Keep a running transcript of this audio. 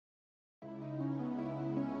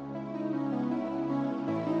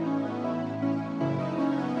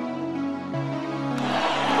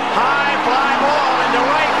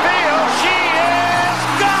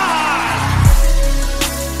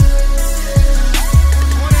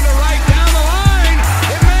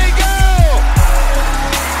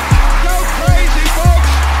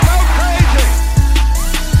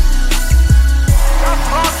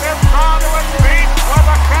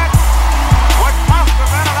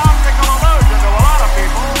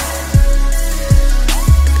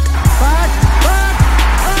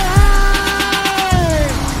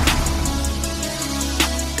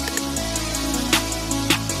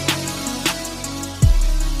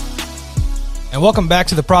And welcome back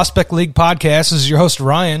to the Prospect League podcast. This is your host,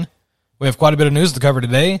 Ryan. We have quite a bit of news to cover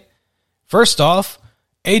today. First off,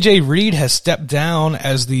 AJ Reed has stepped down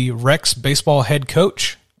as the Rex baseball head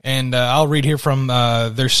coach, and I'll read here from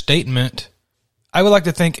their statement. I would like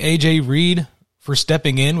to thank AJ Reed for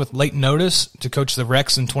stepping in with late notice to coach the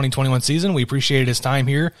Rex in 2021 season. We appreciated his time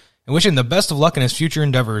here and wish him the best of luck in his future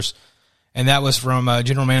endeavors. And that was from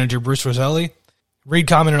General Manager Bruce Roselli. Reed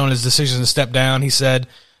commented on his decision to step down. He said,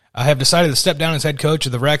 I have decided to step down as head coach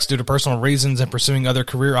of the Rex due to personal reasons and pursuing other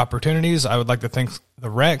career opportunities. I would like to thank the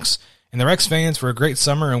Rex and the Rex fans for a great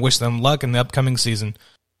summer and wish them luck in the upcoming season.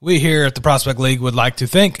 We here at the Prospect League would like to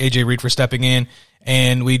thank AJ Reed for stepping in,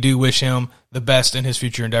 and we do wish him the best in his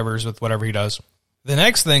future endeavors with whatever he does. The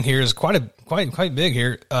next thing here is quite big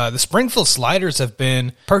here. The Springfield Sliders have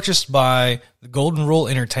been purchased by the Golden Rule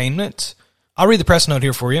Entertainment. I'll read the press note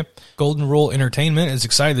here for you. Golden Rule Entertainment is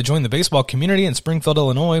excited to join the baseball community in Springfield,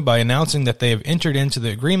 Illinois by announcing that they have entered into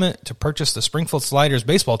the agreement to purchase the Springfield Sliders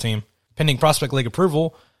baseball team. Pending Prospect League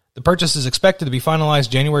approval, the purchase is expected to be finalized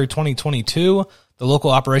January 2022. The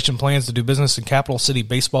local operation plans to do business in Capital City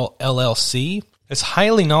Baseball, LLC. This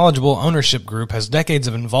highly knowledgeable ownership group has decades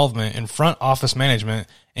of involvement in front office management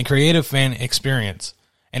and creative fan experience,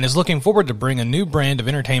 and is looking forward to bring a new brand of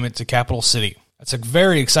entertainment to Capital City. That's a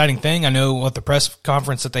very exciting thing. I know at the press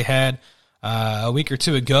conference that they had a week or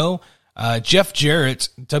two ago, Jeff Jarrett,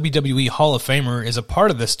 WWE Hall of Famer, is a part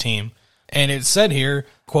of this team. And it said here,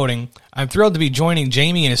 quoting, I'm thrilled to be joining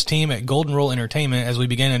Jamie and his team at Golden Rule Entertainment as we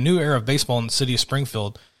begin a new era of baseball in the city of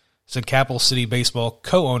Springfield, said Capital City Baseball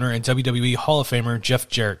co-owner and WWE Hall of Famer Jeff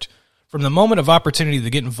Jarrett. From the moment of opportunity to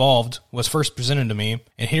get involved was first presented to me,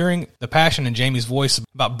 and hearing the passion in Jamie's voice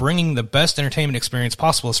about bringing the best entertainment experience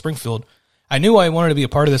possible to Springfield, I knew I wanted to be a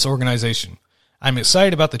part of this organization. I'm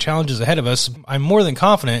excited about the challenges ahead of us. I'm more than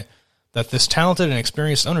confident that this talented and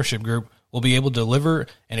experienced ownership group will be able to deliver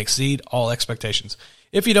and exceed all expectations.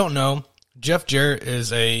 If you don't know, Jeff Jarrett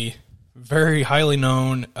is a very highly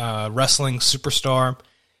known wrestling superstar.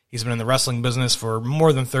 He's been in the wrestling business for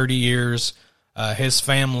more than 30 years. His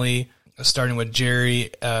family, starting with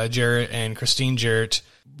Jerry Jarrett and Christine Jarrett,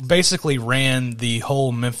 basically ran the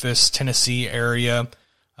whole Memphis, Tennessee area,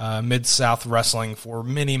 Mid-South wrestling for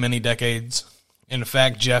many, many decades. In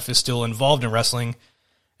fact, Jeff is still involved in wrestling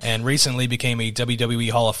and recently became a WWE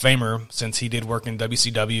Hall of Famer since he did work in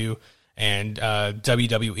WCW and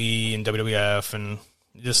WWE and WWF. And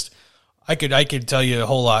just, I could tell you a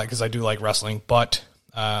whole lot because I do like wrestling, but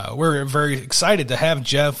we're very excited to have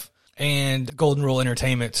Jeff and Golden Rule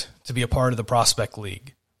Entertainment to be a part of the Prospect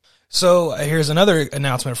League. So here's another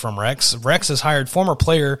announcement from Rex. Rex has hired former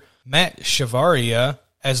player Matt Chavaria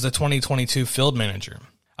as the 2022 field manager.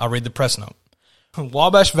 I'll read the press note.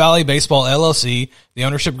 Wabash Valley Baseball LLC, the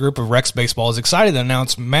ownership group of Rex Baseball, is excited to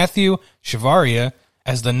announce Matthew Chavaria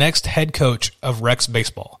as the next head coach of Rex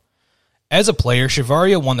Baseball. As a player,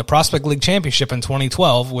 Chavaria won the Prospect League Championship in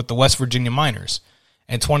 2012 with the West Virginia Miners.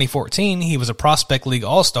 In 2014, he was a Prospect League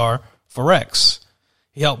All-Star for Rex.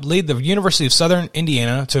 He helped lead the University of Southern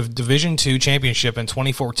Indiana to Division II championship in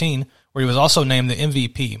 2014, where he was also named the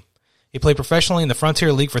MVP. He played professionally in the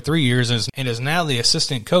Frontier League for 3 years and is now the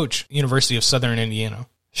assistant coach at University of Southern Indiana.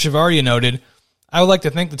 Chavaria noted, I would like to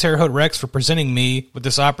thank the Terre Haute Rex for presenting me with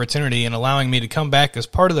this opportunity and allowing me to come back as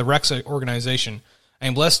part of the Rex organization. I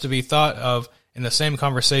am blessed to be thought of in the same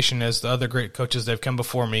conversation as the other great coaches that have come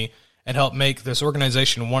before me and helped make this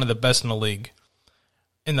organization one of the best in the league.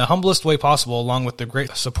 In the humblest way possible, along with the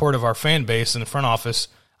great support of our fan base and the front office,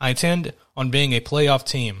 I intend on being a playoff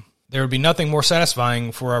team. There would be nothing more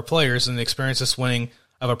satisfying for our players than the experience of winning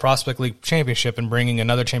of a Prospect League championship and bringing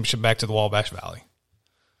another championship back to the Wabash Valley.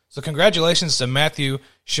 So congratulations to Matthew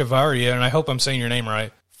Chavaria, and I hope I'm saying your name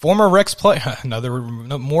right. Former Rex player,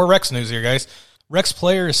 more Rex news here, guys. Rex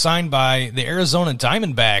player is signed by the Arizona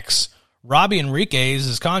Diamondbacks. Robbie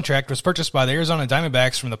Enriquez' contract was purchased by the Arizona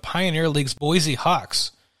Diamondbacks from the Pioneer League's Boise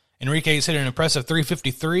Hawks. Enriquez hit an impressive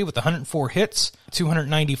 .353 with 104 hits,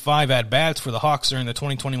 295 at-bats for the Hawks during the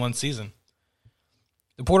 2021 season.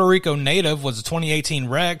 The Puerto Rico native was a 2018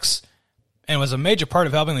 Rex and was a major part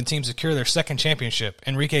of helping the team secure their second championship.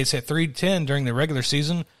 Enriquez hit .310 during the regular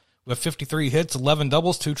season with 53 hits, 11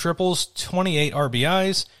 doubles, 2 triples, 28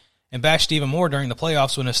 RBIs, and bashed even more during the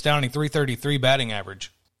playoffs with an astounding .333 batting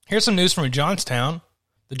average. Here's some news from Johnstown.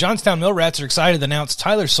 The Johnstown Mill Rats are excited to announce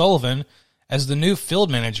Tyler Sullivan as the new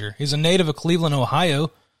field manager. He's a native of Cleveland,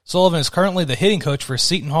 Ohio. Sullivan is currently the hitting coach for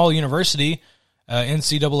Seton Hall University,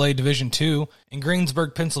 NCAA Division II, in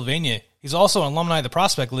Greensburg, Pennsylvania. He's also an alumni of the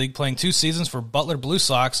Prospect League, playing 2 seasons for Butler Blue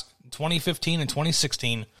Sox in 2015 and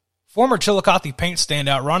 2016. Former Chillicothe Paint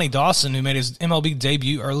standout Ronnie Dawson, who made his MLB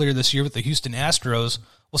debut earlier this year with the Houston Astros,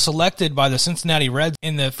 was selected by the Cincinnati Reds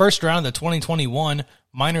in the first round of the 2021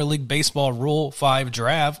 Minor League Baseball Rule 5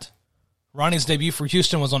 draft. Ronnie's debut for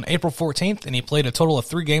Houston was on April 14th, and he played a total of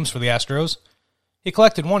 3 games for the Astros. He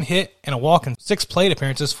collected 1 hit and a walk in 6 plate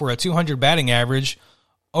appearances for a 200 batting average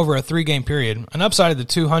over a 3-game period. An upside of the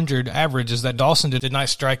 200 average is that Dawson did not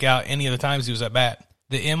strike out any of the times he was at bat.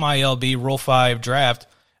 The MILB Rule 5 draft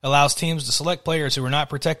allows teams to select players who are not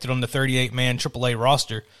protected on the 38-man AAA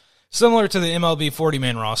roster. Similar to the MLB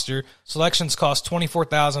 40-man roster, selections cost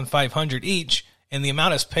 $24,500 each, and the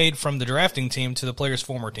amount is paid from the drafting team to the player's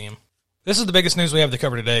former team. This is the biggest news we have to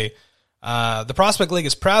cover today. The Prospect League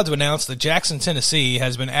is proud to announce that Jackson, Tennessee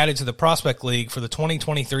has been added to the Prospect League for the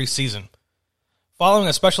 2023 season. Following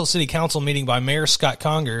a special city council meeting by Mayor Scott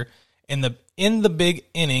Conger, In the Big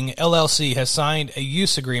Inning, LLC has signed a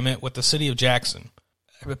use agreement with the city of Jackson.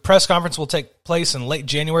 A press conference will take place in late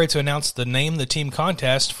January to announce the Name the Team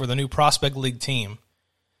contest for the new Prospect League team.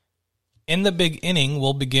 In the Big Inning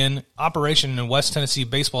will begin operation in West Tennessee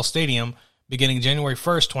Baseball Stadium beginning January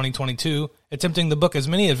 1st, 2022, attempting to book as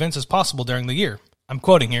many events as possible during the year. I'm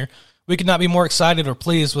quoting here, "We could not be more excited or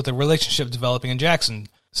pleased with the relationship developing in Jackson,"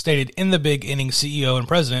 stated In the Big Inning CEO and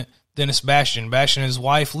president Dennis Bastian. Bastian and his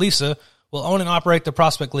wife, Lisa, will own and operate the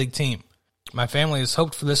Prospect League team. "My family has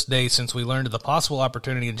hoped for this day since we learned of the possible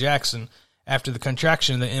opportunity in Jackson after the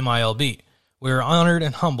contraction of the MILB. We are honored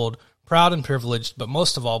and humbled, proud and privileged, but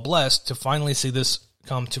most of all blessed to finally see this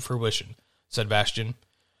come to fruition," said Bastian.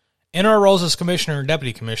 "In our roles as commissioner and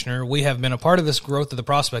deputy commissioner, we have been a part of this growth of the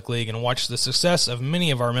Prospect League and watched the success of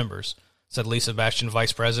many of our members," said Lisa Bastian,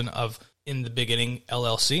 vice president of In the Big Inning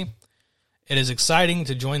LLC. "It is exciting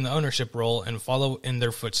to join the ownership role and follow in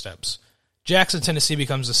their footsteps." Jackson, Tennessee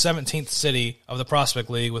becomes the 17th city of the Prospect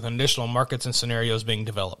League with additional markets and scenarios being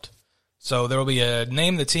developed. So there will be a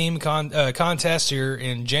Name the Team contest here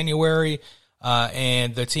in January,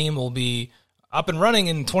 and the team will be up and running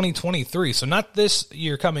in 2023. So not this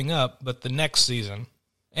year coming up, but the next season.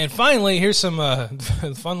 And finally, here's some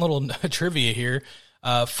fun little trivia here.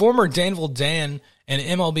 Former Danville Dan and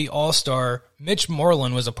MLB All-Star Mitch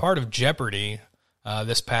Moreland was a part of Jeopardy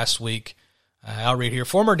this past week. I'll read here.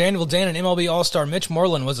 Former Danville Dan and MLB All-Star Mitch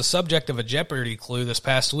Moreland was the subject of a Jeopardy clue this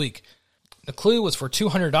past week. The clue was for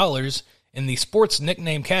 $200 in the sports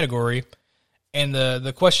nickname category, and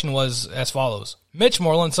the question was as follows. Mitch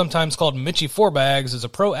Moreland, sometimes called Mitchie Fourbags, is a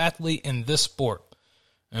pro athlete in this sport.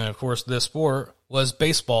 And, of course, this sport was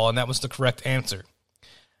baseball, and that was the correct answer.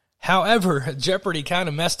 However, Jeopardy kind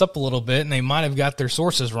of messed up a little bit, and they might have got their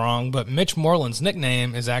sources wrong, but Mitch Moreland's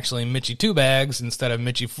nickname is actually Mitchie Two Bags instead of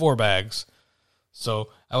Mitchie Four Bags. So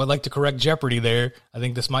I would like to correct Jeopardy there. I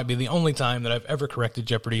think this might be the only time that I've ever corrected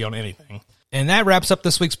Jeopardy on anything. And that wraps up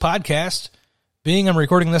this week's podcast. Being I'm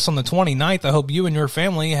recording this on the 29th, I hope you and your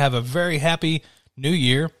family have a very happy New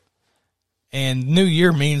Year. And New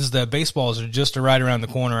Year means that baseballs are just right around the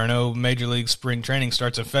corner. I know Major League Spring Training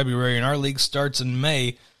starts in February, and our league starts in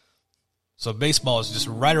May. So baseball is just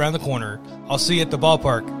right around the corner. I'll see you at the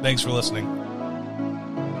ballpark. Thanks for listening.